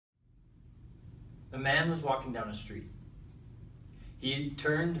A man was walking down a street. He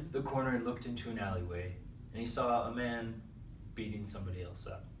turned the corner and looked into an alleyway, and he saw a man beating somebody else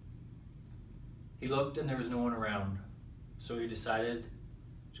up. He looked and there was no one around, so he decided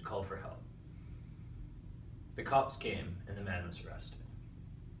to call for help. The cops came and the man was arrested.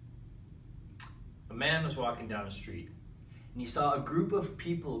 A man was walking down a street and he saw a group of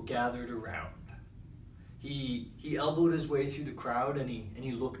people gathered around. He elbowed his way through the crowd and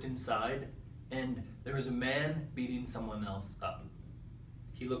he looked inside, and there was a man beating someone else up.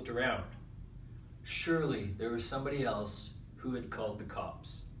 He looked around. Surely there was somebody else who had called the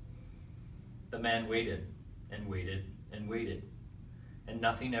cops. The man waited and waited and waited, and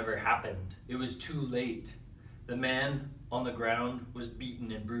nothing ever happened. It was too late. The man on the ground was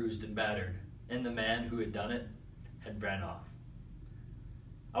beaten and bruised and battered, and the man who had done it had ran off.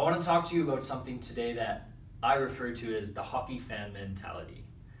 I want to talk to you about something today that I refer to as the hockey fan mentality.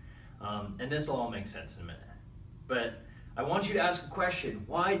 And this will all make sense in a minute. But I want you to ask a question.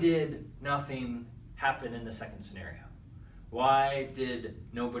 Why did nothing happen in the second scenario? Why did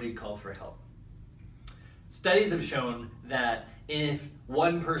nobody call for help? Studies have shown that if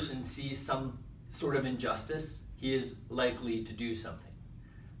one person sees some sort of injustice, he is likely to do something.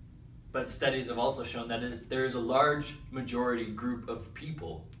 But studies have also shown that if there is a large majority group of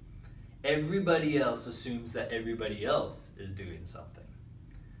people, everybody else assumes that everybody else is doing something.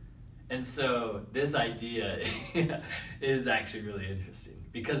 And so this idea is actually really interesting,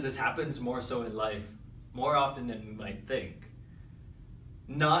 because this happens more so in life, more often than we might think.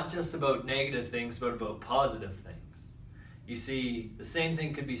 Not just about negative things, but about positive things. You see, the same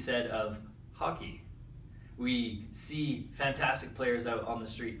thing could be said of hockey. We see fantastic players out on the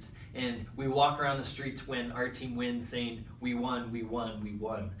streets, and we walk around the streets when our team wins saying, we won, we won, we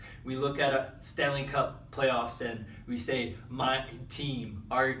won. We look at a Stanley Cup playoffs and we say, my team,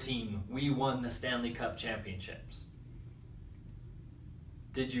 our team, we won the Stanley Cup championships.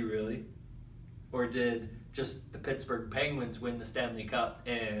 Did you really? Or did just the Pittsburgh Penguins win the Stanley Cup,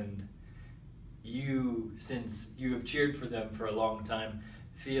 and you, since you have cheered for them for a long time,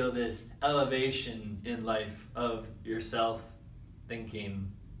 feel this elevation in life of yourself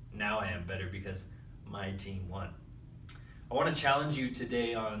thinking, now I am better because my team won? I want to challenge you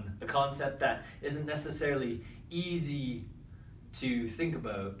today on a concept that isn't necessarily easy to think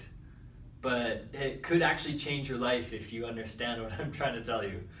about, but it could actually change your life if you understand what I'm trying to tell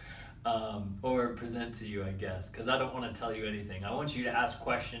you, or present to you, I guess, because I don't want to tell you anything. I want you to ask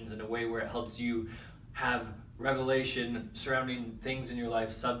questions in a way where it helps you have revelation surrounding things in your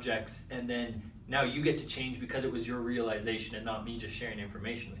life, subjects, and then now you get to change because it was your realization and not me just sharing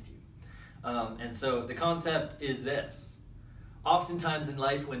information with you. And so the concept is this. Oftentimes in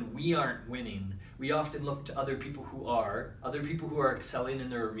life when we aren't winning, we often look to other people who are excelling in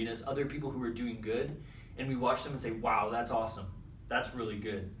their arenas, other people who are doing good, and we watch them and say, wow, that's awesome. That's really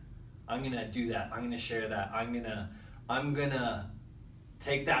good. I'm gonna do that. I'm gonna share that. I'm gonna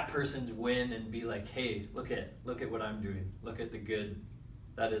take that person's win and be like, hey, look at what I'm doing. Look at the good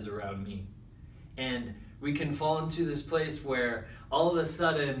that is around me. And we can fall into this place where all of a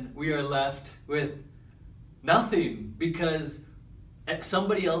sudden we are left with nothing because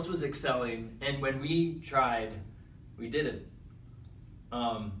somebody else was excelling, and when we tried, we didn't.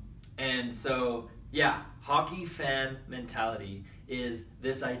 And so, yeah, hockey fan mentality is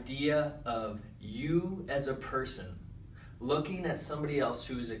this idea of you as a person looking at somebody else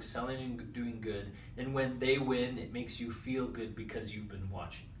who is excelling and doing good, and when they win, it makes you feel good because you've been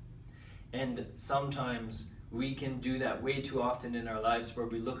watching. And sometimes we can do that way too often in our lives, where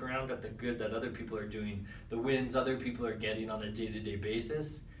we look around at the good that other people are doing, the wins other people are getting on a day-to-day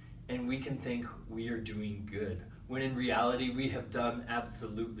basis, and we can think we are doing good, when in reality we have done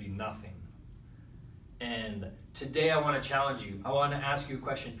absolutely nothing. And today I want to challenge you. I want to ask you a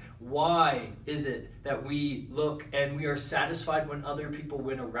question. Why is it that we look and we are satisfied when other people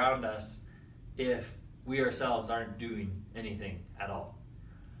win around us if we ourselves aren't doing anything at all?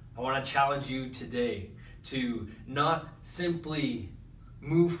 I want to challenge you today to not simply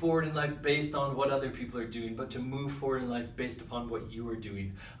move forward in life based on what other people are doing, but to move forward in life based upon what you are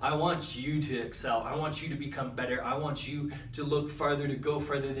doing. I want you to excel. I want you to become better. I want you to look farther, to go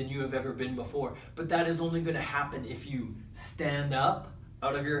further than you have ever been before. But that is only going to happen if you stand up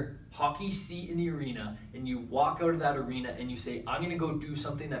out of your hockey seat in the arena and you walk out of that arena and you say, I'm going to go do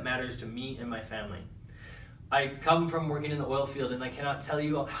something that matters to me and my family. I come from working in the oil field, and I cannot tell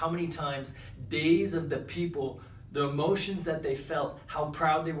you how many times days of the people, the emotions that they felt, how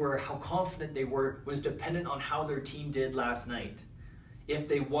proud they were, how confident they were, was dependent on how their team did last night. If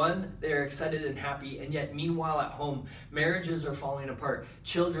they won, they're excited and happy, and yet meanwhile at home, marriages are falling apart,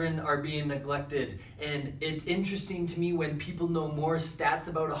 children are being neglected, and it's interesting to me when people know more stats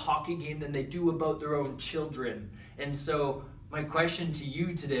about a hockey game than they do about their own children. And so my question to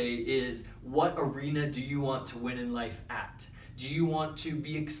you today is, what arena do you want to win in life at? Do you want to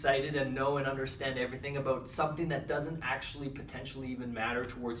be excited and know and understand everything about something that doesn't actually potentially even matter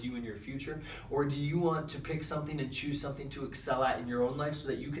towards you in your future? Or do you want to pick something and choose something to excel at in your own life so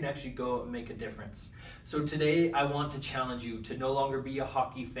that you can actually go out and make a difference? So today I want to challenge you to no longer be a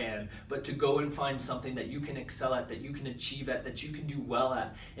hockey fan, but to go and find something that you can excel at, that you can achieve at, that you can do well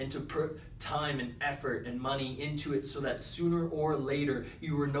at, and to put time and effort and money into it so that sooner or later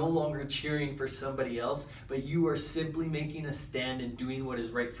you are no longer cheering for somebody else, but you are simply making a stand and doing what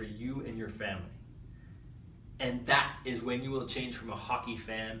is right for you and your family. And that is when you will change from a hockey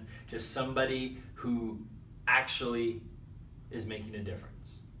fan to somebody who actually is making a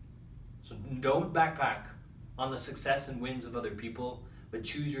difference. So don't backpack on the success and wins of other people, but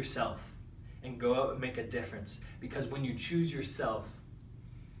choose yourself and go out and make a difference. Because when you choose yourself,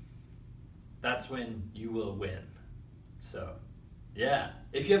 that's when you will win. So yeah,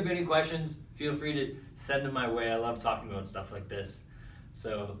 if you have any questions, feel free to send them my way. I love talking about stuff like this.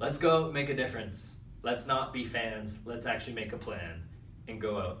 So let's go make a difference. Let's not be fans. Let's actually make a plan and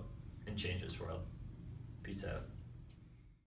go out and change this world. Peace out.